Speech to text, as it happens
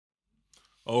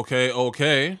Okay,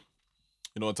 okay.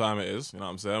 You know what time it is? You know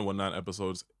what I'm saying? We're 9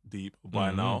 episodes deep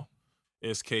by now.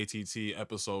 It's KTT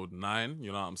episode 9.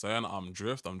 You know what I'm saying? I'm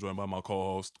Drift. I'm joined by my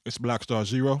co-host. It's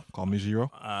BlackStarXero. Call me Xero.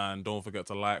 And don't forget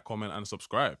to like, comment, and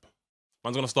subscribe.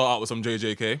 Man's gonna start out with some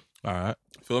JJK. All right.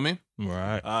 Feel me? All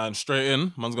right. And straight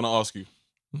in, man's gonna ask you.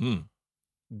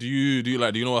 Do you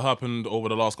know what happened over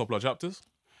the last couple of chapters?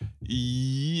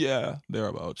 Yeah,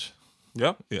 thereabouts.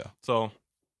 Yeah? Yeah. So,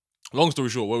 long story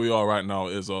short, where we are right now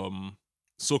is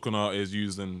Sukuna is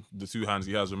using the 2 hands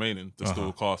he has remaining to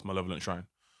still cast Malevolent Shrine.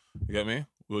 You get me?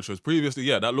 Which was previously,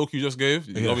 that look you just gave.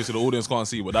 Yeah. Obviously, the audience can't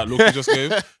see, but that look you just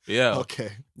gave. Yeah.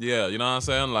 Okay. Yeah, you know what I'm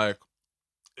saying? Like,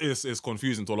 it's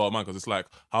confusing to a lot of man because it's like,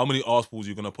 how many arse pulls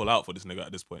you gonna pull out for this nigga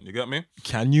at this point? You get me?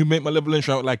 Can you make Malevolent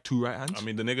Shrine with like 2 right hands? I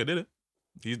mean, the nigga did it.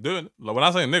 He's doing it. Like, when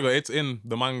I say nigga, it's in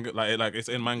the manga, like it's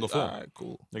in manga form. All right,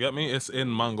 cool. You get me? It's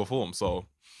in manga form. So,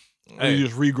 Hey. You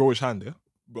just regrow his hand, yeah?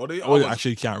 Brody,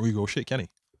 Actually, he can't regrow shit, can he?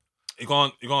 You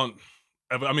can't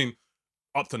ever, I mean,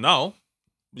 up to now,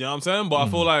 you know what I'm saying? But I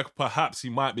feel like perhaps he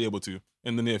might be able to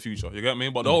in the near future. You get me?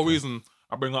 But the whole reason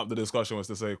I bring up the discussion was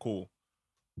to say, cool,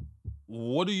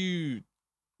 what do you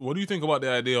think about the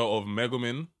idea of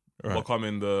Megumin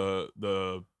becoming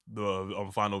the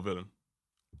final villain?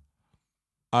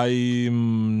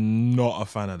 I'm not a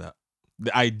fan of that.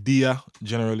 The idea,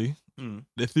 generally,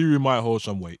 the theory might hold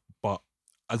some weight, but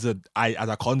as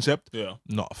a concept,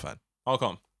 not a fan. How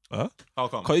come? Huh? How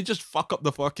come? Because you just fuck up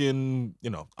the fucking,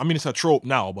 I mean, it's a trope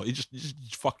now, but you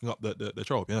just fucking up the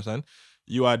trope, you understand?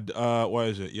 You had, what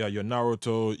is it? Yeah, your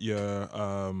Naruto, your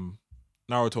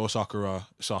Naruto, Sakura,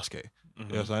 Sasuke, you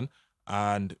understand?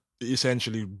 And it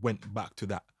essentially went back to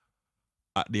that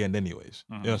at the end anyways,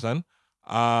 you understand?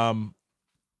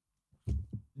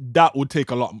 That would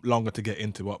take a lot longer to get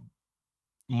into, but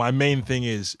my main thing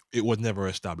is it was never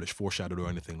established, foreshadowed, or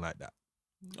anything like that.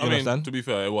 I mean, to be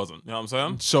fair, it wasn't. You know what I'm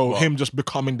saying? So him just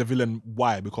becoming the villain,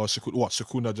 why? Because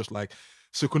Sukuna just like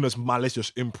Sukuna's malice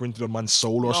just imprinted on man's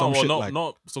soul or some shit?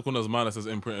 Not Sukuna's malice is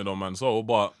imprinted on man's soul,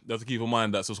 but you have to keep in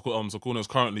mind that Sukuna is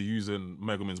currently using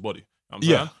Megumin's body. You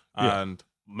know what I'm saying? And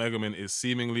Megumin is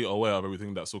seemingly aware of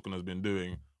everything that Sukuna's been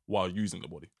doing while using the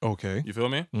body. Okay. You feel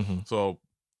me? So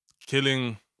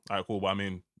killing, alright, cool, but I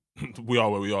mean, we are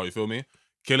where we are, you feel me?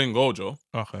 Killing Gojo,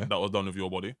 that was done with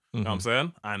your body. You know what I'm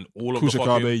saying? And all of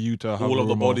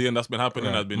the body and that's been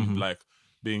happening has been like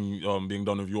being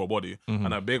done with your body.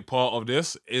 And a big part of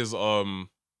this is Sukuna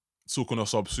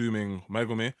subsuming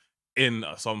Megumi in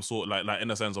some sort, like in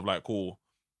a sense of like, cool,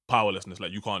 powerlessness,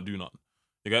 like you can't do nothing.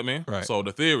 You get me? Right. So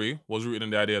the theory was rooted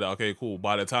in the idea that, okay, cool,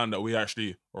 by the time that we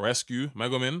actually rescue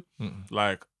Megumin,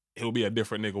 like he'll be a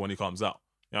different nigga when he comes out.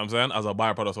 You know what I'm saying? As a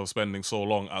byproduct of spending so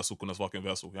long as Sukuna's fucking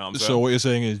vessel. You know what I'm saying? So what you're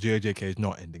saying is JJK is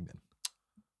not ending then?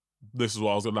 This is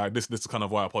what I was like, this is kind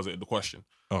of why I posited the question.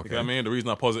 Okay. You get what I mean? The reason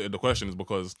I posited the question is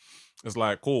because it's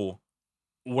like, cool.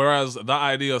 Whereas that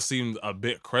idea seemed a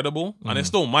bit credible, and it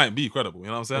still might be credible, you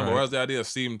know what I'm saying? But whereas the idea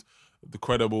seemed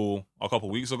credible a couple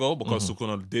weeks ago, because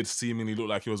Sukuna did seemingly look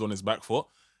like he was on his back foot,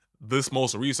 this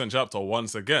most recent chapter,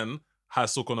 once again,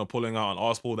 has Sukuna pulling out an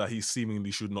arsepull that he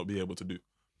seemingly should not be able to do.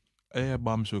 Yeah,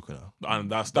 Bam Sukuna. And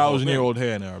that was in your old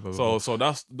hair now. So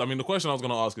that's, I mean, the question I was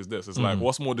going to ask is this. It's like,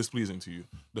 what's more displeasing to you?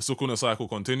 The Sukuna cycle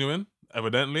continuing,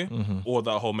 evidently, or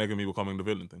that whole Megumi becoming the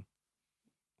villain thing?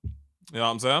 You know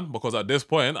what I'm saying? Because at this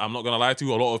point, I'm not going to lie to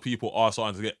you, a lot of people are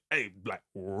starting to get, like,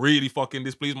 really fucking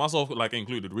displeased, myself, like,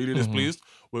 included, really displeased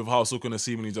with how Sukuna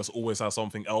seemingly just always has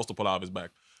something else to pull out of his bag.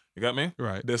 You get me?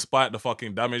 Right. Despite the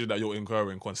fucking damage that you're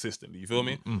incurring consistently. You feel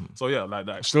me? So yeah, like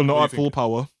that. Still not at full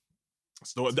power.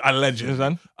 So,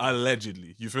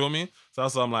 allegedly, you feel me? So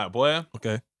that's what I'm like, boy.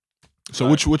 Okay. So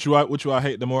like, which do I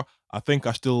hate the more? I think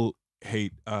I still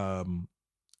hate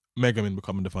Megumin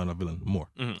becoming the final villain more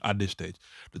at this stage.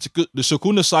 The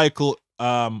Sukuna cycle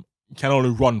can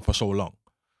only run for so long.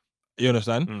 You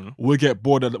understand? We'll get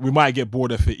bored of. We might get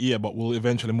bored of it, yeah, but we'll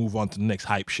eventually move on to the next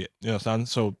hype shit. You understand?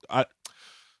 So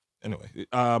anyway,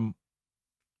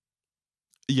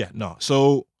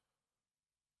 So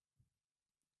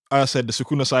as I said, the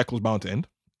Sukuna cycle is bound to end.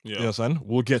 Yeah. You understand?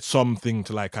 We'll get something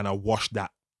to like kind of wash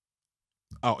that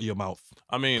out of your mouth.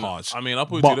 I mean, I'll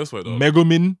put it to you this way though.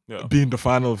 Megumin being the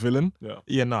final villain,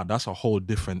 that's a whole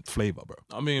different flavor, bro.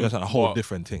 I mean, that's a whole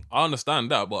different thing. I understand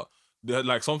that, but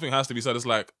like something has to be said. It's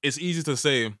like, it's easy to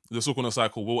say the Sukuna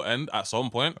cycle will end at some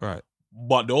point. Right.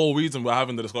 But the whole reason we're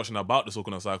having the discussion about the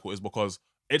Sukuna cycle is because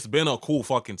it's been a cool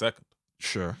fucking second.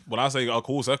 Sure. When I say a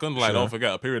cool second, like, don't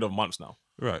forget, a period of months now.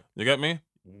 Right. You get me?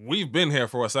 We've been here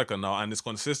for a second now, and it's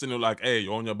consistently like, hey,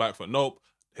 you're on your back foot. Nope.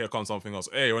 Here comes something else.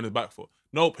 Hey, you're on his back foot.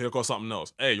 Nope. Here comes something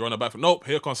else. Hey, you're on the back foot. Nope.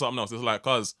 Here comes something else. It's like,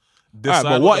 cause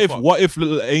Decide but what if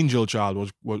little angel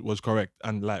child was correct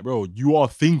and like, bro, you all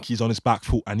think he's on his back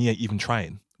foot and he ain't even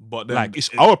trying. But then like it's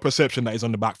our perception that he's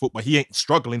on the back foot, but he ain't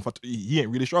struggling. He ain't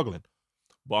really struggling.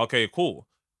 But okay, cool.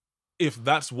 If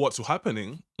that's what's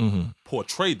happening,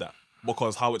 portray that,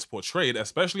 because how it's portrayed,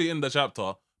 especially in the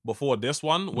chapter before this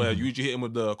one, where Yuji hit him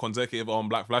with the consecutive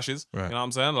black flashes. Right. You know what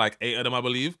I'm saying? Like 8 of them, I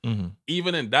believe.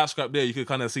 Even in that scrap there, you could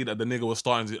kind of see that the nigga was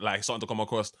starting to come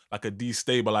across like a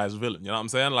destabilized villain. You know what I'm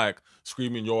saying? Like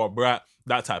screaming, "You're a brat,"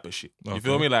 that type of shit. Okay. You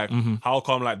feel me? Like how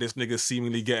come like this nigga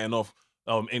seemingly getting off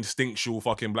instinctual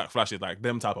fucking black flashes, like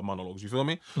them type of monologues. You feel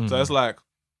me? So it's like,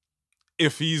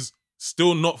 if he's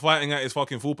still not fighting at his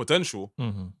fucking full potential,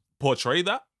 portray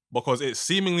that. Because it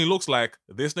seemingly looks like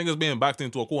this nigga's being backed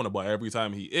into a corner, but every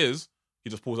time he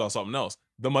just pulls out something else.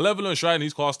 The Malevolent Shrine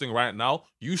he's casting right now,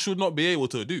 you should not be able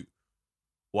to do.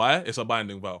 Why? It's a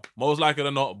binding vow. Most likely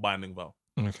than not, binding vow.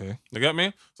 Okay. You get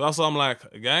me? So that's why I'm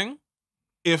like, gang,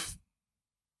 if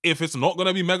it's not going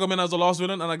to be Megumin as the last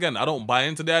villain, and again, I don't buy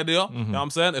into the idea, you know what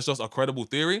I'm saying? It's just a credible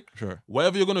theory. Sure.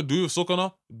 Whatever you're going to do with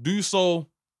Sukuna, do so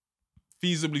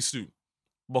feasibly soon.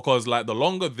 Because like the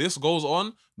longer this goes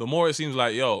on, the more it seems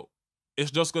like, yo,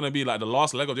 it's just gonna be like the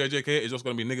last leg of JJK is just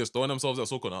gonna be niggas throwing themselves at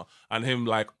Sukuna and him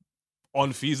like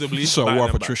unfeasibly. So war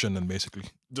of attrition then basically.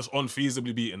 Just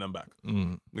unfeasibly beating them back.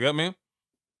 You get me?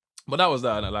 But that was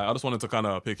that. Like I just wanted to kind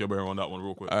of pick your brain on that one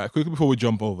real quick. All right, quickly before we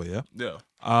jump over, yeah?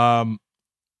 Yeah.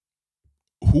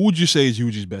 Who would you say is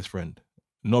Yuji's best friend?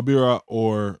 Nobira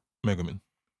or Megumin?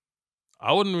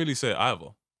 I wouldn't really say either.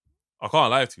 I can't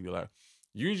lie to you. Like,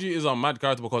 Yuji is a mad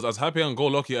character because as happy and go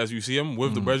lucky as you see him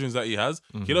with the brethren that he has,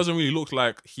 he doesn't really look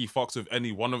like he fucks with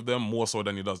any one of them more so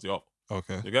than he does the other.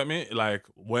 Okay. You get me? Like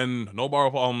when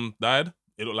Nobara died,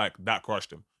 it looked like that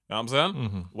crushed him. You know what I'm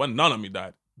saying? When Nanami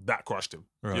died, that crushed him.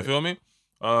 Right. You feel me?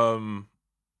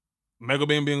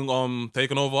 Megumin being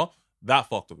taken over, that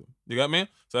fucked with him. You get me?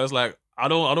 So it's like I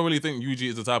don't really think Yuji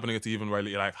is the type of nigga to even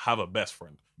really like have a best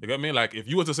friend. You get me? Like if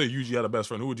you were to say Yuji had a best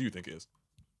friend, who would you think it is?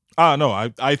 No,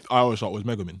 I always thought it was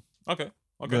Megumin. Okay.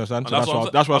 You understand? So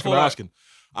that's what I was kind of asking.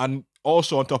 And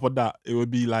also on top of that, it would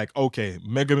be like, okay,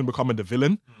 Megumin becoming the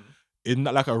villain, isn't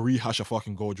that like a rehash of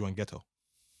fucking Gojo and Geto?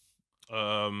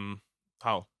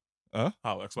 How?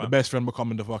 How? Explain. The best friend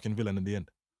becoming the fucking villain in the end.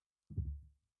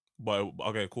 But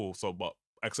okay, cool. So, but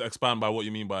expand by what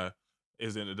you mean by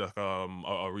isn't it like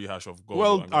a rehash of Gojo?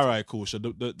 Well, all right, cool. So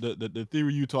the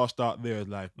theory you tossed out there is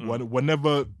like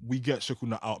whenever we get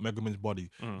Sukuna out Megumin's body,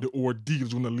 the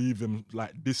ordeal's gonna leave him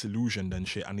like disillusioned and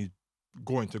shit, and he's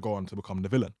going to go on to become the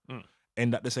villain.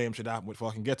 And that the same shit happened with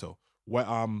fucking Geto, where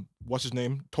what's his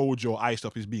name? Tojo iced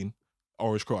up his bean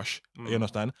or his crush. You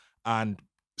understand? And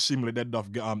seemingly dead off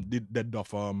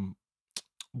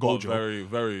Gojo. Very,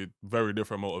 very, very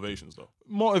different motivations though.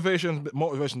 Motivation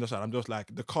aside, I'm just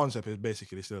like the concept is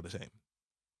basically still the same.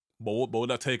 But would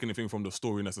that take anything from the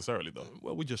story necessarily though?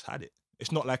 Well, we just had it.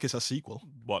 It's not like it's a sequel.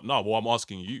 But no, well, I'm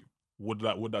asking you, would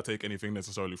that take anything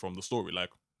necessarily from the story?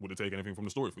 Like, would it take anything from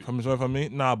the story for you? From me?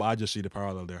 Nah, but I just see the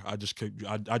parallel there. I just keep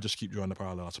drawing the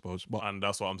parallel, I suppose. But and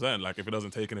that's what I'm saying. Like, if it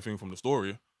doesn't take anything from the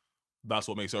story, that's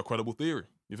what makes it a credible theory.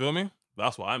 You feel me?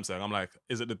 That's what I'm saying. I'm like,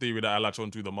 is it the theory that I latch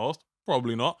onto the most?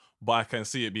 Probably not, but I can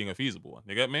see it being a feasible one.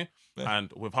 You get me? Yeah.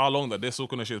 And with how long that this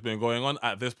Sukuna shit's been going on,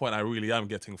 at this point, I really am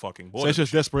getting fucking bored. So it's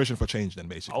just desperation for change then,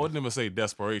 basically. I would never say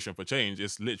desperation for change.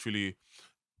 It's literally,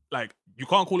 like, you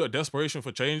can't call it desperation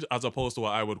for change as opposed to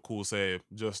what I would call, say,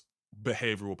 just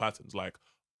behavioral patterns. Like,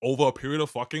 over a period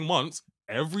of fucking months,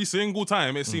 every single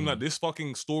time it seemed like this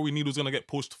fucking story needle's gonna get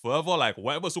pushed further. Like,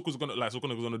 whatever Sukuna's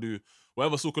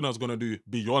gonna do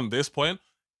beyond this point,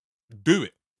 do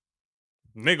it.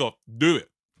 Nigga, do it.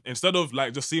 Instead of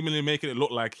like just seemingly making it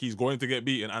look like he's going to get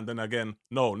beaten and then again,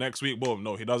 no, next week, boom,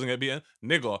 no, he doesn't get beaten.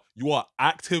 Nigga, you are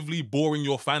actively boring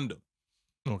your fandom.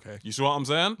 Okay. You see what I'm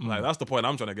saying? Like, that's the point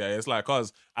I'm trying to get. It's like,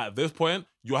 cause at this point,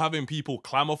 you're having people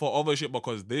clamor for other shit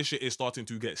because this shit is starting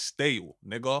to get stale,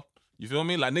 nigga. You feel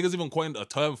me? Like, niggas even coined a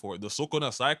term for it, the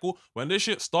Sukuna cycle. When this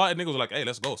shit started, niggas were like, hey,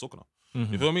 let's go, Sukuna.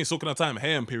 You feel me? Sukuna time,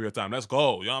 Heian period time. Let's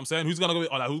go. You know what I'm saying? Who's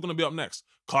gonna be up next?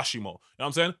 Kashimo. You know what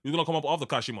I'm saying? Who's gonna come up after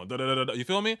Kashimo? You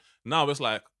feel me? Now it's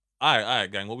like, all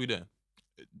right, gang, what we doing?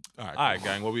 All right,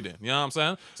 gang, what we doing? You know what I'm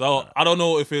saying? So I don't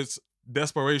know if it's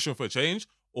desperation for change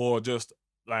or just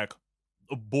like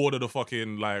bored of the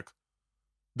fucking like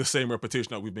the same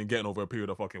repetition that we've been getting over a period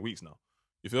of fucking weeks now.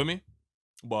 You feel me?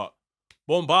 But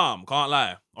boom, bam, can't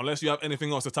lie. Unless you have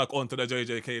anything else to tack on to the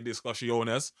JJK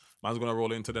discussiones, man's gonna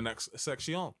roll into the next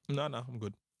section. No, I'm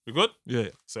good. You good? Yeah.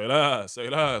 Say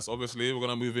less. Obviously, we're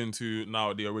gonna move into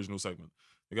now the original segment.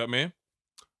 You get me?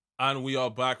 And we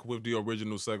are back with the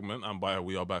original segment. And by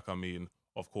we are back, I mean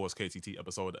of course, KTT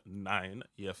episode 9.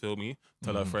 Yeah, feel me?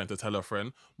 Tell a friend to tell a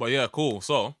friend. But yeah, cool.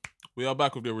 So we are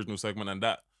back with the original segment, and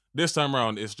that this time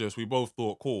around, it's just we both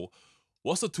thought, cool.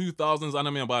 What's the 2000s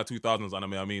anime? And by 2000s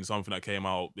anime, I mean something that came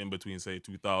out in between, say,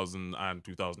 2000 and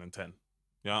 2010. You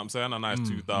know what I'm saying? A nice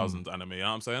 2000s anime. You know what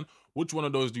I'm saying? Which one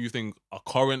of those do you think a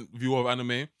current viewer of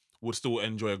anime would still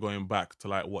enjoy going back to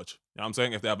like watch? You know what I'm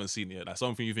saying? If they haven't seen it yet. Like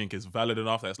something you think is valid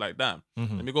enough that's like, damn,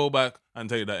 let me go back and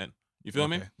take that in. You feel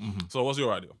me? So what's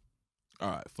your idea?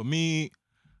 All right. For me,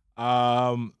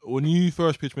 when you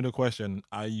first pitched me the question,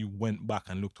 I went back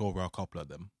and looked over a couple of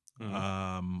them.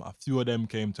 A few of them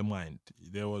came to mind.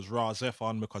 There was Ra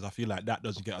Zephon, because I feel like that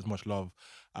doesn't get as much love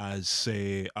as,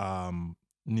 say,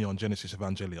 Neon Genesis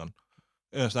Evangelion.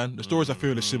 You understand? The stories are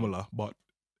fairly similar, but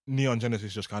Neon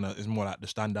Genesis just kind of is more like the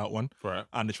standout one. Right.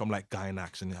 And it's from like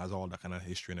Gainax, and it has all that kind of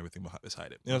history and everything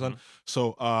beside it. You know what I'm saying?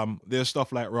 So there's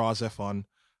stuff like Ra Zephon,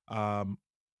 other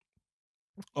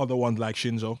ones like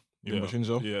Shinzo. You remember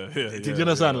Shinzo? Yeah. Did you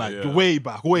understand? Way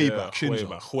back,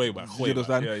 Shinzo. Way back. You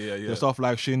understand? Yeah. There's stuff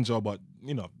like Shinzo, but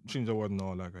you know, Shinzo wasn't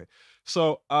all that great.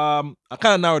 So I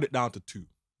kind of narrowed it down to 2.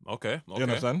 Okay. You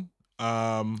understand?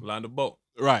 Line the boat.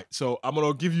 Right. So I'm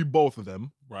gonna give you both of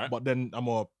them. Right. But then I'm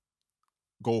gonna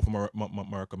go for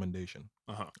my recommendation.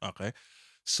 Okay.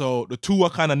 So the 2 I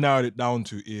kind of narrowed it down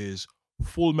to is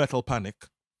Full Metal Panic.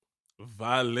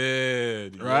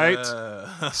 Valid. Right?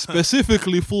 Yeah.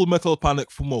 Specifically Full Metal Panic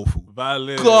Fumofu.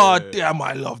 Valid. God damn,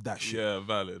 I love that shit. Yeah,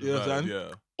 valid. You understand? Yeah.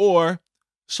 Or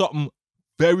something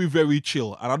very, very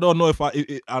chill. And I don't know if I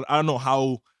don't know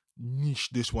how niche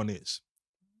this one is.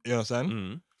 You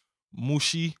understand?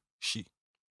 Mushishi.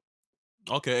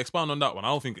 Okay, expound on that one. I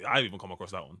don't think I've even come across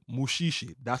that one.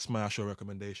 Mushishi, that's my actual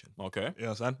recommendation. Okay. You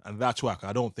understand? And that's why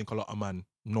I don't think a lot of men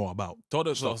know about. Tell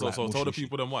the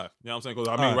people them why. You know what I'm saying?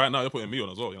 Because I mean, right now you're putting me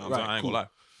on as well. You know what I'm saying? I ain't gonna lie.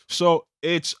 So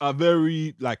it's a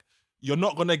very you're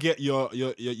not gonna get your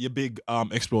big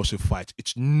explosive fight.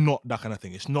 It's not that kind of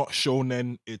thing. It's not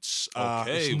shonen. It's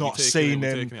not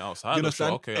seinen. You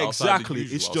understand? Okay, exactly.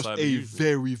 It's just a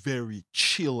very, very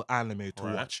chill anime to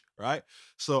watch. Right?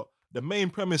 So the main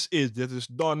premise is that it's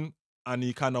done and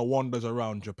he kind of wanders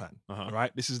around Japan.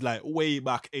 Right? This is like way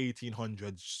back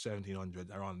 1800s, 1700s,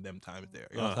 around them times there.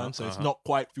 You understand? So it's not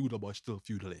quite feudal, but it's still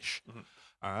feudalish.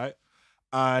 All right?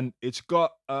 And it's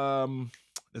got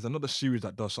there's another series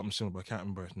that does something similar, but I can't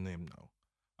remember its name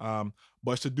now.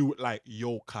 But it's to do with like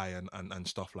yokai and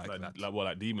stuff like that. Like what,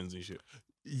 like demons and shit?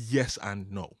 Yes and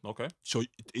no. Okay. So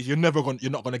you're not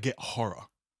gonna get horror.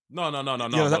 No. I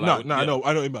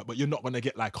know, but you're not gonna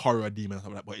get like horror demons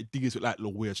and stuff like that. But it deals with like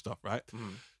little weird stuff, right?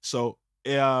 So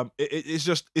it's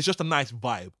just a nice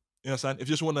vibe. You understand? If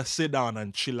you just want to sit down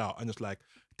and chill out and just like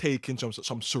take in some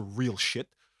surreal shit,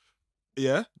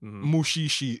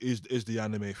 Mushishi is the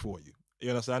anime for you. You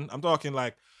understand? I'm talking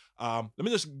like let me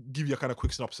just give you a kind of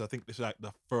quick synopsis. I think this is like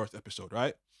the first episode,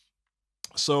 right?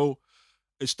 So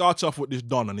it starts off with this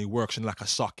Don and he works in like a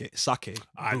sake.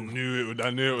 I knew it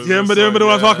was. Yeah, remember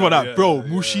what I'm talking about that, bro?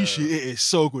 Mushishi, it is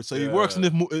so good. So he works in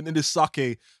this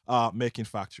sake making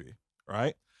factory,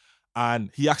 right?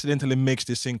 And he accidentally makes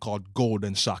this thing called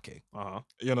golden sake.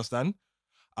 You understand?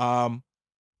 The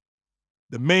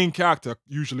main character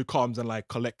usually comes and like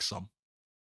collects some.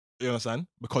 You understand?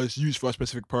 Because it's used for a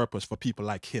specific purpose for people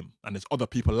like him. And there's other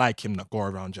people like him that go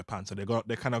around Japan. So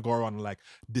they kind of go around and like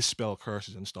dispel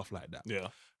curses and stuff like that. Yeah.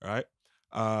 Right?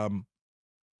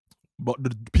 But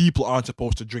the people aren't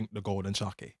supposed to drink the golden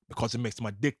sake because it makes them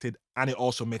addicted and it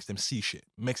also makes them see shit.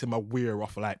 It makes them aware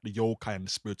of like the yokai and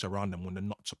the spirits around them when they're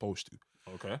not supposed to.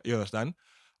 Okay. You understand?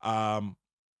 And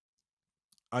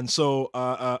so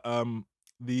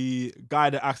the guy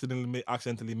that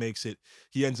accidentally makes it,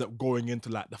 he ends up going into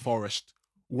like the forest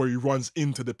where he runs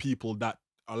into the people that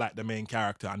are like the main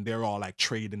character and they're all like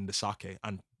trading the sake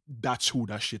and that's who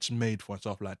that shit's made for and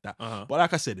stuff like that. But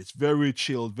like I said, it's very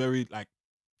chill, very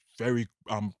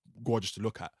gorgeous to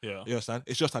look at. Yeah. You understand?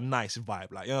 It's just a nice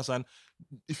vibe. Like, you understand?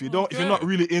 If you're not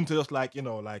really into just like, you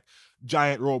know, like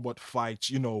giant robot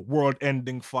fights, you know, world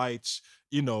ending fights,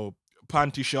 you know,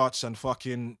 panty shots and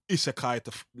fucking isekai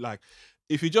to like,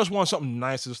 if you just want something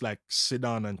nice to just like sit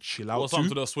down and chill out,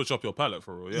 something to switch up your palette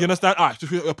for real. Yeah. You understand? All right, to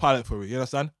switch up your palette for real. You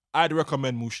understand? I'd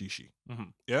recommend Mushishi.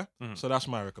 Yeah. So that's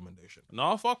my recommendation.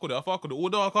 No, I fuck with it.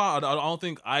 Although I don't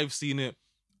think I've seen it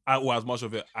or as much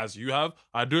of it as you have.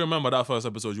 I do remember that first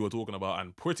episode you were talking about,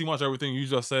 and pretty much everything you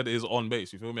just said is on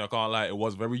base. You feel me? I can't lie. It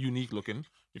was very unique looking.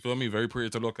 You feel me? Very pretty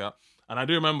to look at. And I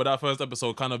do remember that first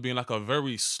episode kind of being like a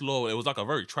very slow, it was like a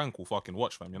very tranquil fucking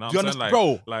watch, fam. You know what I'm saying? Like,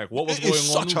 bro, like what was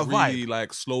going on really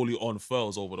like slowly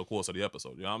unfurls over the course of the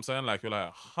episode. You know what I'm saying? Like you're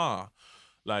like, huh.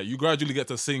 Like, you gradually get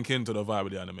to sink into the vibe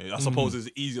of the anime. I suppose is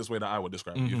the easiest way that I would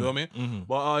describe it. You feel me?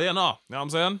 But yeah, no. You know what I'm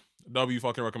saying? W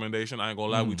fucking recommendation. I ain't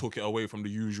gonna lie. We took it away from the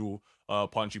usual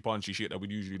punchy shit that we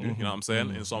usually do. You know what I'm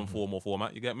saying? In some form or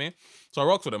format. You get me? So I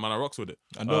rocks with it, man. I rocks with it.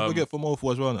 And don't forget for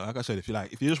Mofu as well. Like I said, if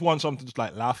you just want something to just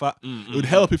like laugh at, it would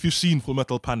help if you've seen Full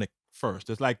Metal Panic first.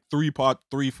 There's like three parts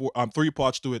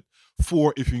to it.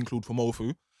 4 if you include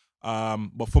Fumofu.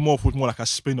 But Fumofu is more like a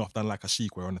spin-off than like a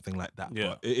sequel or anything like that. Yeah.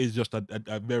 But it is just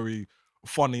a very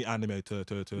funny anime to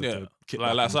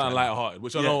like something lighthearted,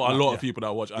 which I know a lot of people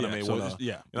that watch anime want.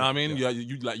 You know what I mean?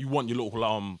 You want your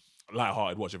little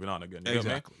lighthearted watch every now and again. You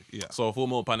exactly. Get me? Yeah. Yeah. So Full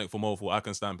Metal Panic Fumofu, I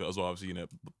can stamp it as well. I've seen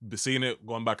it,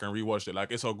 gone back and rewatched it.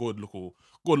 Like, it's a good local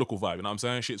vibe. You know what I'm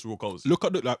saying? Shit's real cozy. Look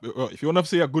at if you want to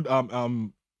see a good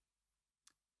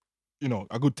you know,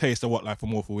 a good taste of what like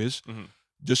Fumofu is,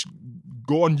 just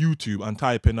go on YouTube and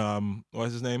type in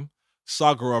what's his name?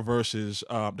 Sagura versus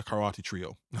the Karate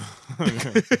Trio.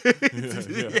 yeah.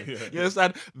 You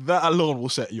understand? That alone will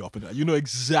set you up in that. You know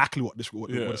exactly what the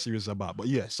series is about. But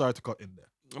yeah, sorry to cut in there.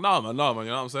 No, man. You know what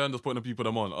I'm saying? Just putting the people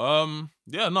them on.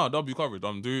 W coverage.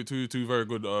 Two very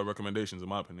good recommendations in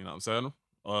my opinion. You know what I'm saying?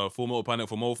 Full Metal Panic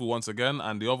for Mofu once again,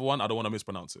 and the other one I don't want to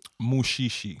mispronounce it.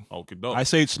 Mushishi. Okay, dope. I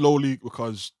say it slowly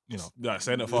because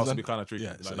saying it fast will be kind of tricky.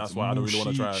 Yeah, like, that's why I don't really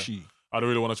want to try. I don't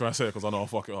really want to try and say it because I know I'll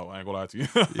fuck it up. I ain't gonna lie to you.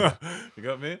 You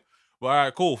get me? But all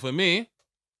right, cool. For me,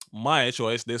 my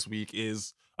choice this week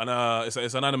is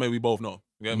it's an anime we both know.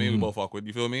 You get me? We both fuck with.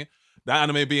 You feel me? That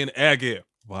anime being Air Gear.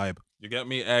 Vibe. You get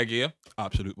me? Air Gear.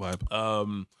 Absolute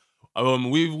vibe.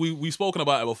 We've spoken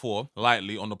about it before,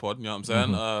 lightly on the pod, you know what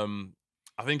I'm saying?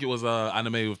 I think it was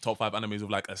anime with top 5 animes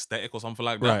with like aesthetic or something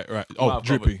like that. Right. Oh,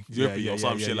 drippy or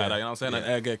some shit like that. You know what I'm saying? Yeah. And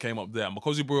Air Gear came up there. And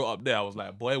because you brought it up there, I was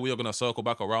like, boy, we are gonna circle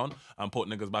back around and put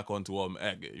niggas back onto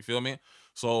Air Gear. You feel me?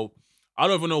 So I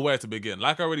don't even know where to begin.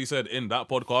 Like I already said in that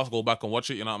podcast, go back and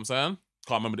watch it, you know what I'm saying?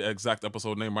 Can't remember the exact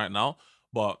episode name right now,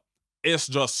 but it's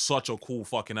just such a cool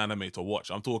fucking anime to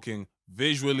watch. I'm talking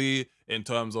visually, in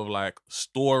terms of like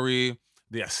story,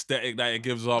 the aesthetic that it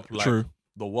gives up, like True.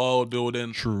 The world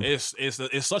building. True. It's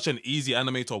such an easy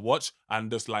anime to watch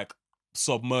and just like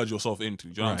submerge yourself into.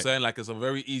 Do you know what I'm saying? Like, it's a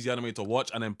very easy anime to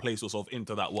watch and then place yourself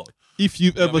into that world. If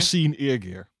you've ever seen Air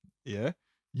Gear,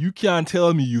 you can't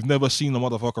tell me you've never seen a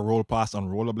motherfucker roll past on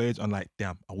rollerblades and like,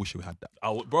 damn, I wish we had that.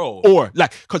 Bro. Or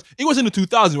like, because it was in the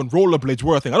 2000s when rollerblades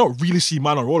were a thing. I don't really see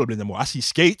man on rollerblades anymore. I see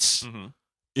skates.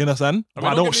 You understand? I mean,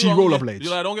 but I don't see rollerblades.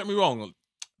 Don't get me wrong.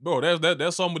 Bro,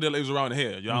 there's somebody that lives around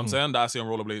here. You know what I'm saying? That I see on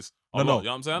rollerblades. No. You know what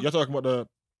I'm saying? You're talking about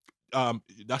the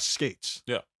that's skates.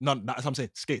 Yeah. No, that's what I'm saying.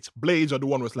 Skates. Blades are the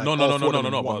one with like no.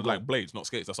 But like blades, not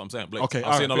skates. That's what I'm saying. Blades. Okay,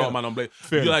 I've seen a lot of man on blades.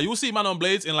 You'll see man on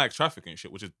blades in like traffic and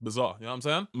shit, which is bizarre. You know what I'm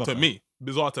saying? Okay. To me,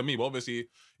 bizarre to me. But obviously,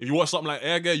 if you watch something like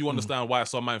Air Gear, you understand why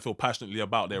some man feel passionately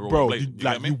about their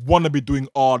rollerblades. You want to be doing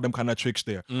all them kind of tricks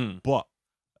there, but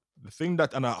the thing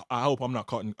that, and I hope I'm not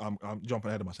cutting, I'm jumping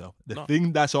ahead of myself. The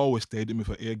thing that's always stayed with me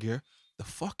for Air Gear, the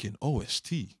fucking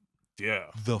OST. Yeah.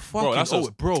 The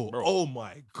fucking bro. Oh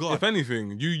my God. If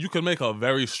anything, you can make a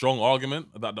very strong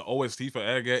argument that the OST for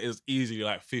Air Gear is easily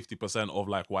like 50% of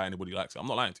like why anybody likes it. I'm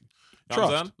not lying to you. You know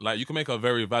what I'm saying? Like, you can make a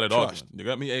very valid argument. You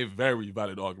get me? A very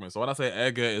valid argument. So when I say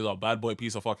Air Gear is a bad boy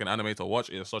piece of fucking anime to watch,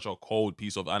 it's such a cold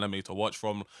piece of anime to watch,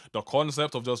 from the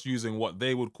concept of just using what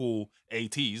they would call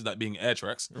ATs, that being air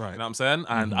tracks. Right. You know what I'm saying?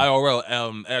 And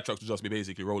IRL, air tracks would just be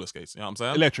basically roller skates. You know what I'm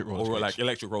saying? Electric roller skates. Or like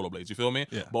electric rollerblades. You feel me?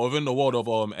 Yeah. But within the world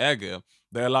of Air Gear,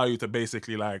 they allow you to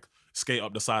basically like skate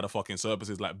up the side of fucking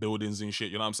surfaces like buildings and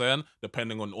shit, you know what I'm saying?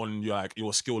 Depending on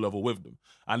your skill level with them.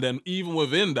 And then even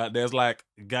within that, there's like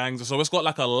gangs. So it's got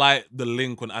like a light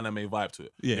delinquent anime vibe to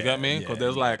it. Yeah, you get me? Because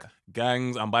there's like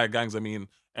gangs, and by gangs I mean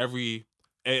everybody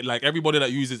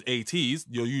that uses ATs,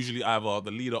 you're usually either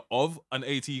the leader of an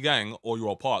AT gang or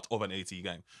you're a part of an AT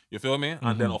gang. You feel me?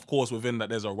 And then of course within that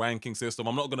there's a ranking system.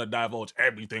 I'm not gonna divulge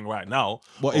everything right now.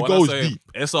 But it goes deep.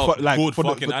 It's a good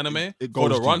fucking anime for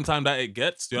the runtime that it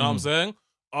gets. You know what I'm saying?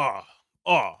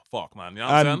 Fuck, man. You know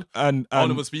what I'm saying? And I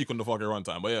don't even speak on the fucking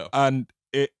runtime, but yeah. And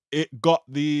it got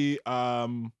the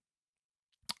early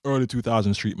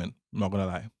 2000s treatment. I'm not gonna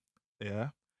lie. Yeah.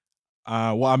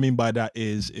 What I mean by that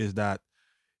is that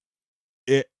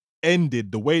it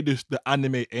ended the way the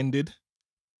anime ended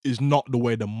is not the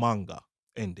way the manga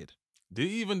ended. Did it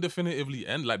even definitively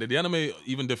end? Like, did the anime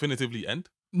even definitively end?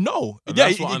 No. It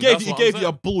gave you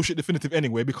a bullshit definitive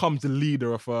anyway. It becomes the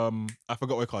leader of I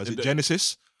forgot what it calls. Is it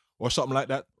Genesis or something like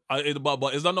that?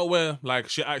 But is that not where like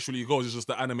shit actually goes? It's just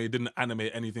the anime didn't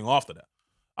animate anything after that.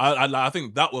 I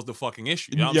think that was the fucking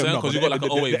issue. You know what I'm saying? Because you got like an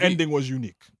OAV. The ending was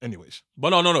unique, anyways. But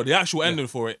no. The actual ending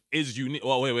for it is unique.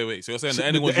 Well, wait. So you're saying the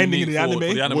ending was unique in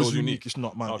the anime was unique. It's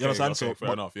not mine. Okay, you understand? Okay,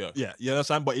 fair enough. Yeah. Yeah. You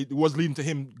understand? But it was leading to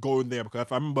him going there because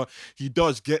if I remember, he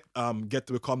does get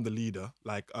to become the leader.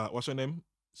 Like what's her name?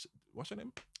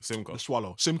 Simka. The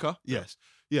swallow. Simka. Yes.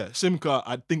 Yeah. Simka.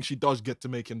 I think she does get to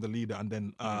make him the leader, and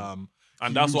then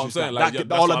and that's what I'm saying.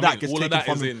 All of that gets taken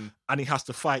from him, and he has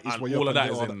to fight. All of that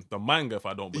is in the manga, if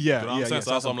I don't believe. You know what I'm saying?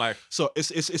 So that's what I'm like. So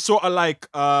it's sort of like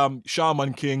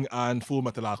Shaman King and Full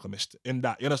Metal Alchemist in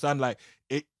that. You understand? Like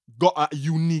it got a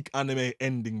unique anime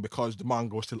ending because the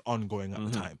manga was still ongoing at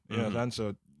the time. You understand?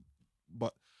 So,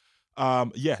 but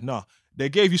they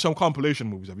gave you some compilation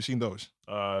movies. Have you seen those?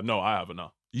 No, I haven't.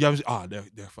 No. You haven't?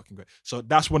 They're fucking great. So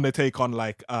that's when they take on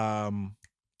like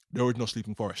the original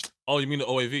Sleeping Forest. Oh, you mean the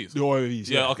OAVs? The OAVs,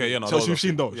 yeah. Okay, yeah. No, so you've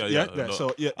seen those? Yeah.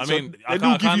 So yeah. I mean, they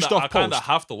do give you stuff. I kind of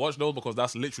have to watch those because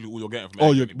that's literally all you're getting from it.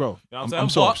 Oh, bro. You know what I'm saying? I'm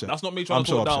so upset. That's not me trying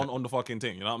to talk down on the fucking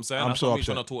thing. You know what I'm saying? That's not me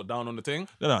trying to talk down on the thing.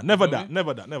 No, never that.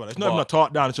 It's not even a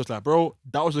talk down. It's just like, bro,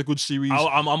 that was a good series.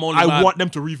 I want them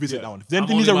to revisit that one. If them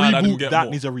needs a reboot, that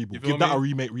needs a reboot. Give that a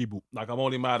remake reboot. Like, I'm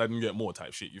only mad I didn't get more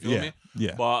type shit. You feel me?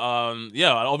 Yeah. But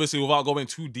obviously without going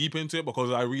too deep into it,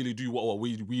 because I really do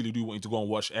we really do want you to go and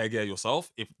watch Air Gear yourself.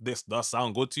 If this does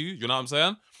sound good to you, you know what I'm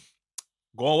saying?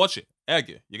 Go and watch it. Air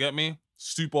Gear. You get me?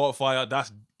 Super hot fire.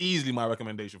 That's easily my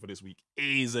recommendation for this week.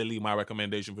 You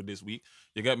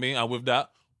get me? And with that,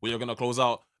 we are gonna close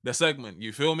out the segment.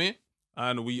 You feel me?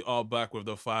 And we are back with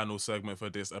the final segment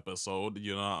for this episode.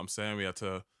 You know what I'm saying? We had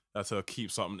to keep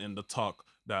something in the talk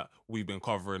that we've been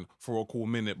covering for a cool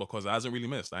minute because it hasn't really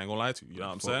missed. I ain't gonna lie to you. You know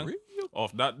what I'm saying? Real?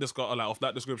 Off that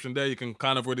description there, you can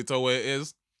kind of already tell where it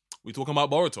is. We talking about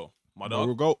Boruto. My dog.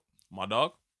 Boruto. My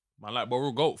dog. Man like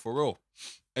Boruto, for real.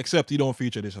 Except he don't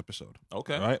feature this episode.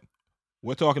 Okay. Right?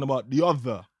 We're talking about the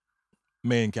other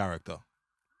main character.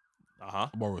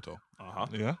 Boruto.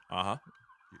 Yeah?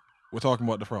 We're talking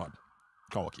about the fraud.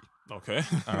 Kawaki. Okay.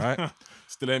 All right.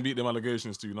 Still ain't beat them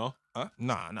allegations too, no?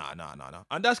 Nah.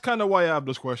 And that's kind of why I have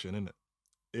this question, isn't it?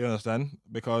 You understand?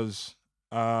 Because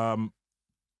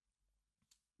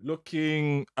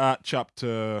looking at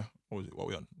chapter, what are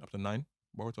we on? Chapter 9,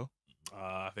 Boruto?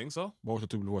 I think so. Boruto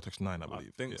 2 Blue Vortex 9, I believe.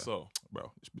 I think so.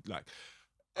 Bro, it's like...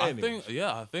 Anyways.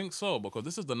 I think so, because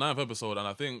this is the 9th episode, and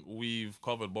I think we've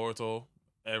covered Boruto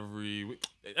every week.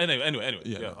 Anyway.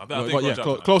 Yeah. I think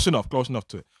close enough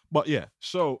to it. But yeah,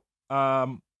 so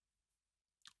the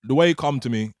way it come to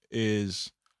me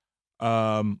is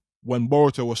when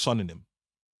Boruto was sunning him.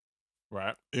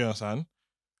 Right. You understand?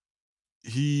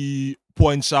 He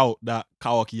points out that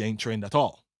Kawaki ain't trained at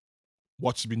all.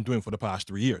 What's he been doing for the past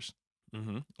 3 years.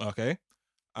 Okay?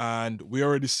 And we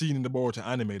already seen in the Boruto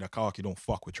anime that Kawaki don't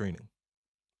fuck with training.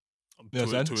 You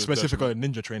understand? Specifically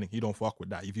ninja training, he don't fuck with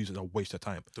that. He views it as a waste of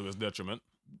time. To his detriment.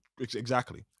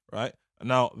 Exactly. Right?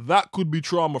 Now, that could be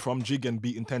trauma from Jigen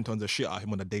beating 10 tons of shit at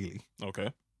him on a daily. Okay.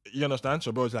 You understand?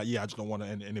 So bro's like, yeah, I just don't want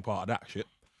any part of that shit.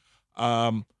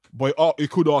 But it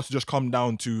could also just come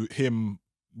down to him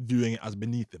viewing it as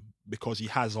beneath him because he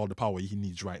has all the power he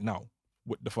needs right now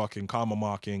with the fucking karma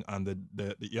marking and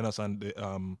the you understand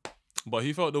But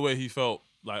he felt the way he felt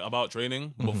like about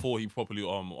training before he properly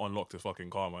unlocked his fucking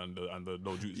karma and the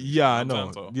no jutsu. Yeah, I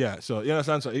know. So, yeah, so you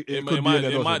understand. So it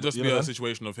might just be a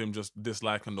situation of him just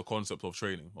disliking the concept of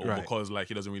training, or because like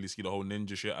he doesn't really see the whole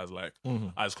ninja shit as like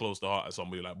as close to heart as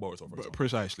somebody like Boruto.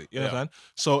 Precisely. You understand.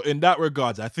 So in that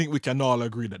regards, I think we can all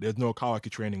agree that there's no Kawaki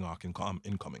training arc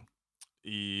incoming.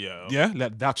 Yeah,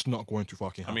 that's not going to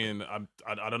fucking happen. I mean,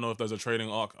 I don't know if there's a training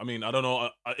arc. I mean, I don't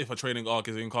know if a training arc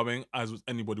is incoming as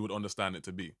anybody would understand it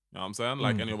to be. You know what I'm saying?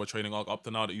 Like any other training arc up to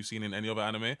now that you've seen in any other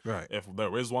anime. Right. If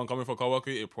there is one coming for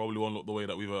Kawaki, it probably won't look the way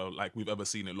that we've ever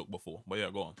seen it look before. But yeah,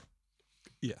 go on.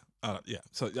 Yeah.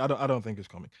 So I don't think it's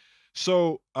coming.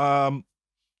 So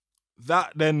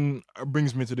that then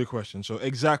brings me to the question. So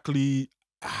exactly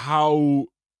how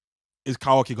is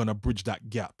Kawaki gonna bridge that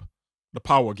gap? The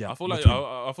power gap. I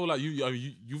feel like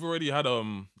you've already had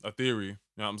a theory, you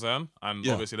know what I'm saying? And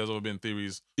obviously there's always been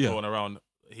theories going around.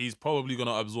 He's probably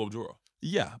gonna absorb Juro.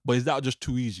 Yeah, but is that just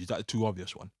too easy? Is that a too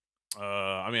obvious one?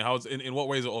 I mean, in what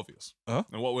ways is it obvious?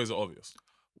 In what ways is it obvious?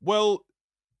 Well,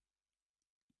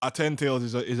 a 10 tails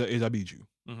is a Biju,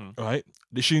 right?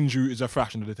 The Shinju is a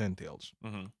fraction of the 10 tails,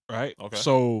 right? Okay.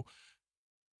 So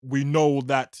we know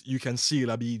that you can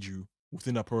seal a Biju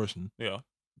within a person. Yeah.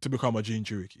 To become a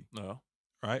Jinchuriki. Yeah.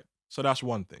 Right? So that's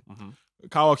one thing.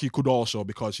 Kawaki could also,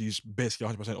 because he's basically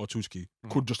 100% Otsutsuki,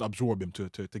 could just absorb him to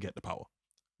get the power.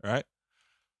 Right?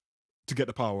 To get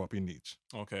the power up he needs.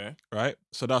 Okay. Right?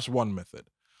 So that's one method.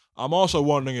 I'm also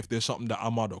wondering if there's something that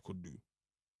Amado could do.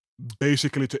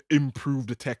 basically to improve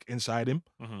the tech inside him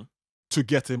to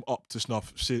get him up to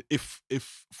snuff. So if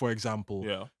for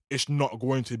example, it's not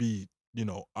going to be, you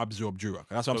know, absorb Jura.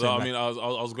 That's what I'm saying. I mean, I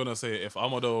was gonna say, if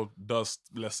Amado does,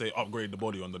 let's say, upgrade the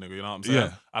body on the nigga, you know what I'm saying?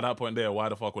 Yeah. At that point there, why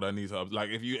the fuck would I need to, like,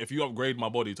 if you upgrade my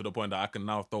body to the point that I can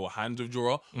now throw hands with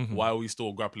Jura, why are we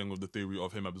still grappling with the theory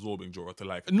of him absorbing Jura to,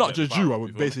 like, not just Jura,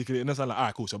 but basically, and that's like,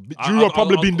 alright, cool. So Jura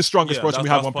probably being the strongest person we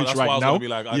have on pitch right now.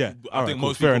 I think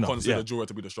most people consider Jura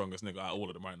to be the strongest nigga out of all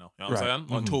of them right now. You know what I'm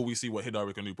saying? Until we see what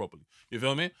Hidari can do properly. You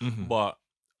feel me? But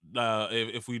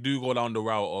if we do go down the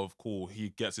route of cool, he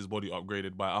gets his body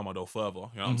upgraded by Amado further,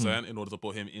 you know what I'm saying, in order to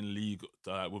put him in league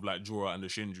with like Jura and the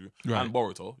Shinju and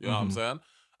Boruto, you know what I'm saying?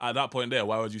 At that point there,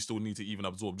 why would you still need to even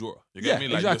absorb Jura? You get me?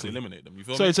 Like, exactly. Just eliminate them. You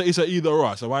feel me? So it's a either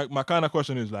or. So my kind of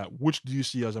question is like, which do you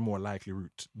see as a more likely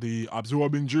route? The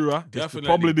absorbing Jura? Definitely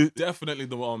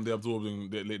the absorbing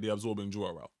the absorbing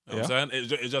Jura route. You know what I'm saying?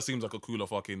 It just seems like a cooler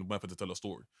fucking method to tell a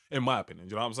story, in my opinion.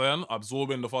 You know what I'm saying?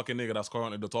 Absorbing the fucking nigga that's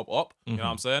currently the top up, you know what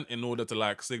I'm saying? In order to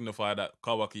like signify that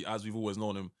Kawaki, as we've always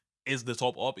known him, is the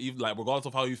top up, even like regardless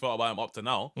of how you felt about him up to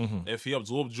now. If he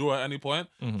absorbs Jura at any point,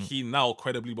 he now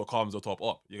credibly becomes the top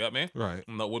up. You get me? Right.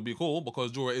 And that would be cool because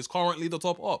Jura is currently the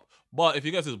top up. But if he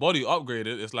gets his body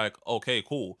upgraded, it's like, okay,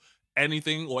 cool.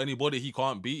 Anything or anybody he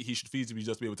can't beat, he should feasibly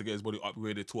just be able to get his body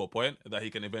upgraded to a point that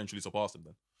he can eventually surpass them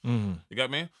then. You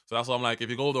get me? So that's why I'm like, if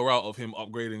you go the route of him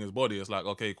upgrading his body, it's like,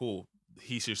 okay, cool.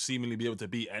 He should seemingly be able to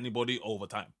beat anybody over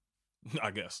time. I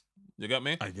guess. You get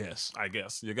me? I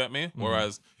guess. You get me?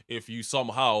 Whereas if you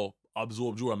somehow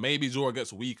absorb Jura, maybe Jura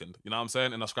gets weakened. You know what I'm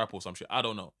saying? In a scrap or some shit. I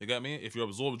don't know. You get me? If you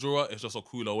absorb Jura, it's just a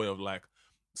cooler way of like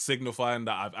signifying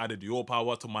that I've added your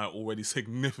power to my already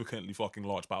significantly fucking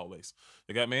large power base.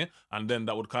 You get me? And then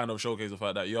that would kind of showcase the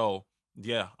fact that, yo,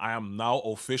 yeah, I am now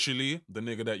officially the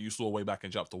nigga that you saw way back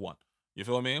in chapter 1. You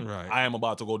feel me? Right. I am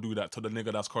about to go do that to the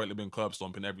nigga that's currently been curb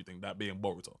stomping everything, that being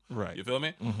Boruto. Right. You feel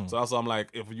me? So that's what I'm like,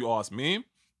 if you ask me,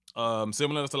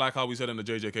 similar to like how we said in the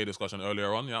JJK discussion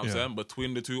earlier on, you know what I'm saying?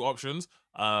 Between the two options,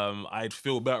 I'd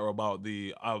feel better about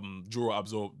the Jura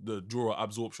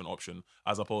absorption option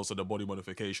as opposed to the body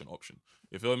modification option.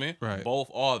 You feel me? Right. Both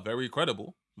are very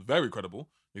credible. Very credible.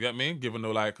 You get me? Given the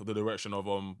like the direction of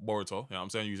Boruto, you know what I'm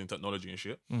saying, using technology and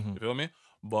shit. You feel me?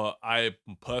 But I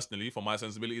personally, for my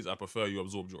sensibilities, I prefer you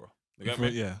absorb Jura. You get me?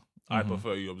 Yeah. I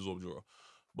prefer you absorb Jura.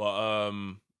 But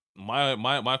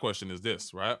my question is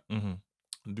this, right?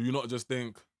 Do you not just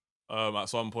think at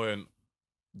some point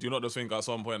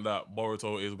that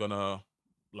Boruto is gonna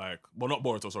like, well, not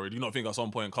Boruto, sorry. Do you not think at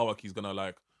some point Kawaki's gonna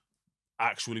like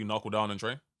actually knuckle down and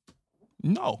train?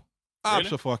 No. Really?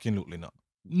 Absolutely not.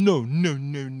 No.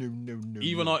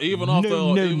 Even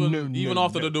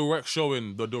after the direct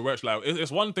showing, like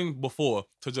it's one thing before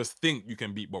to just think you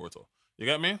can beat Boruto. You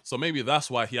get me? So maybe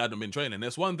that's why he hadn't been training.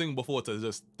 It's one thing before to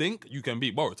just think you can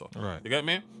beat Boruto. Right. You get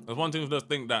me? There's one thing to just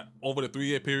think that over the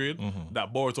 3-year period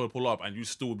that Boruto would pull up and you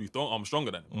still would be stronger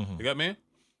than him. You get me?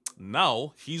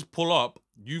 Now he's pull up.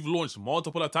 You've launched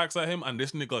multiple attacks at him and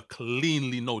this nigga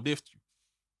cleanly no diffed you.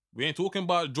 We ain't talking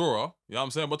about Jura, you know what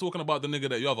I'm saying? We're talking about the nigga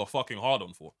that you have a fucking hard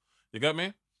on for. You get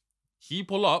me? He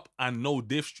pull up and no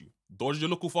diffed you. Dodge your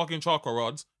little fucking chakra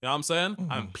rods, you know what I'm saying?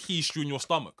 And piece you in your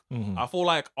stomach. I feel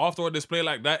like after a display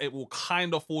like that, it will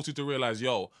kind of force you to realize,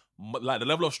 yo, like the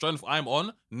level of strength I'm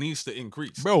on needs to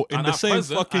increase. Bro, in the same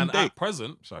fucking day. At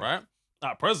present, right?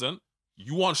 At present,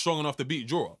 you aren't strong enough to beat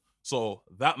Jura. So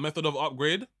that method of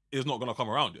upgrade is not going to come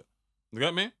around yet. You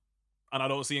get me? And I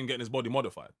don't see him getting his body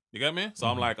modified. You get me? So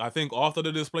I'm like, I think after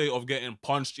the display of getting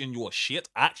punched in your shit,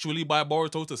 actually by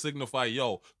Boruto to signify,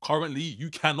 yo, currently you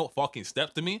cannot fucking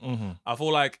step to me. I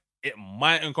feel like it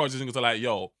might encourage this nigga to like,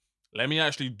 yo, let me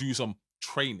actually do some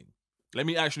training. Let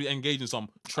me actually engage in some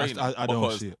training. I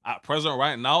don't see it. At present,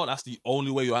 right now, that's the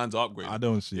only way your hands are upgraded. I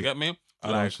don't see it. You get me?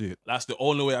 I don't see it. That's the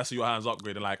only way I see your hands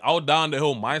upgraded. Like, I'll down the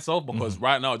hill myself because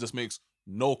right now it just makes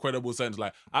no credible sense.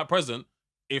 Like, at present,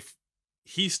 if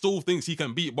he still thinks he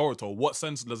can beat Boruto, what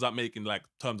sense does that make in like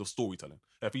terms of storytelling?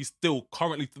 If he still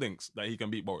currently thinks that he can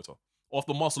beat Boruto, off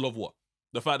the muscle of what?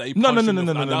 The fact that he punched him, and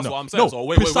that's what I'm saying. So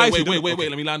wait,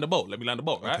 let me land the boat.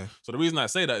 Right? Okay. So the reason I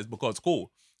say that is because,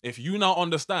 cool, if you now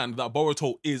understand that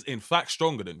Boruto is in fact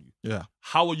stronger than you,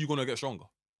 how are you gonna get stronger?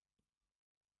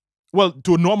 Well,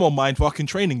 to a normal mind, fucking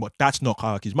training, but that's not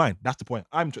Kawaki's mind. That's the point.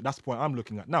 That's the point I'm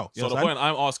looking at now. So the point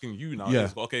I'm asking you now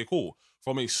is, okay, cool.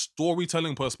 From a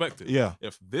storytelling perspective,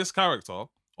 if this character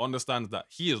understands that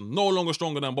he is no longer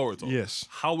stronger than Boruto,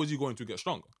 how is he going to get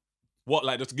stronger? What,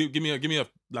 like, just give me a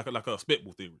like a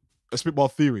spitball theory. A spitball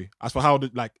theory as for how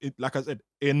like I said,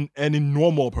 in any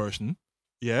normal person,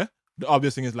 the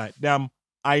obvious thing is like, damn,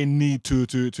 I need to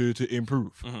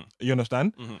improve. You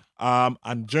understand?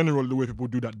 And generally the way people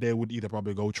do that, they would either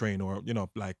probably go train or, you know,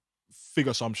 like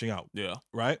figure something out. Yeah.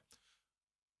 Right?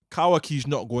 Kawaki's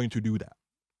not going to do that.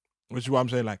 Which is what I'm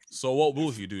saying. Like, so what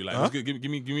will he do? Like, give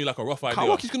me like a rough idea.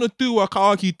 Kawaki's gonna do what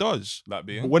Kawaki does. That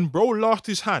being when bro lost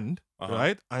his hand,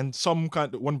 right? And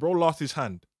when bro lost his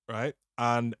hand, right?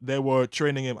 And they were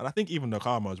training him, and I think even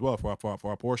Nakama as well for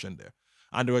a portion there.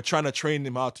 And they were trying to train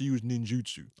him how to use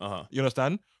ninjutsu. You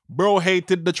understand? Bro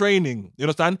hated the training. You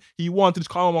understand? He wanted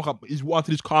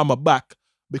his karma back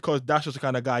because that's just the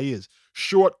kind of guy he is.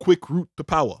 Short, quick route to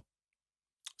power.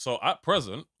 So at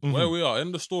present, where we are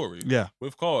in the story,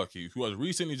 with Kawaki, who has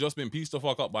recently just been pieced the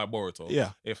fuck up by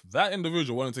Boruto, if that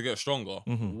individual wanted to get stronger,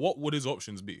 what would his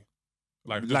options be?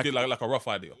 Like, just get like a rough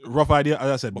idea. Rough idea, as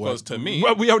I said, because to me,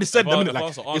 we already said that.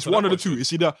 Like, it's one of the two.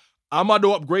 It's either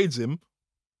Amado upgrades him,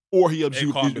 or he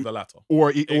absorbs. It can't be the latter.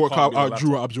 Or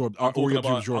Jura absorbed. Or he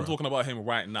absorbs Jura. I'm talking about him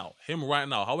right now.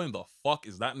 How in the fuck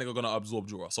is that nigga gonna absorb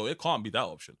Jura? So it can't be that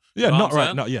option. Yeah, you know not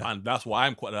right now. Yeah, and that's why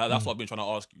that's what I've been trying to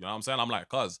ask you. You know what I'm saying? I'm like,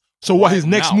 cuz. So what his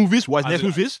next move is? What his next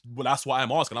move is? Well, that's why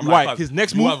I'm asking. I'm right. Like, his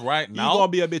next move right now, he's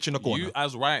gonna be a bitch in the corner. You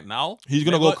as right now, he's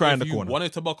gonna go cry in the corner. If you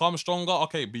wanted to become stronger,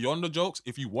 okay. Beyond the jokes,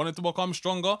 if you wanted to become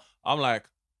stronger, I'm like,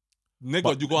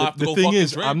 nigga, you gonna have to go fucking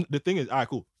train. The thing is, all right,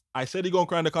 cool. I said he's going to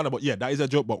cry in the corner, but yeah, that is a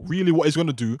joke. But really what he's going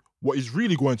to do,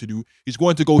 he's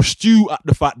going to go stew at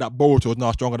the fact that Boruto is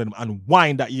now stronger than him and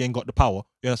whine that he ain't got the power,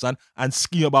 you understand? And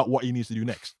scheme about what he needs to do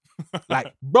next.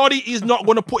 Like, Brody is not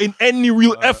going to put in any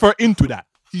real effort into that.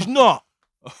 He's not.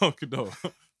 Okay, no.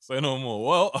 Say no more.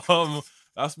 Well,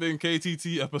 that's been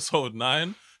KTT episode 9.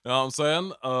 You know what I'm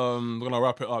saying? We're going to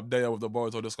wrap it up there with the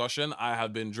Boruto discussion. I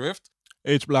have been Drift.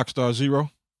 It's BlackStarXero.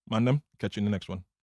 Man them. Catch you in the next one.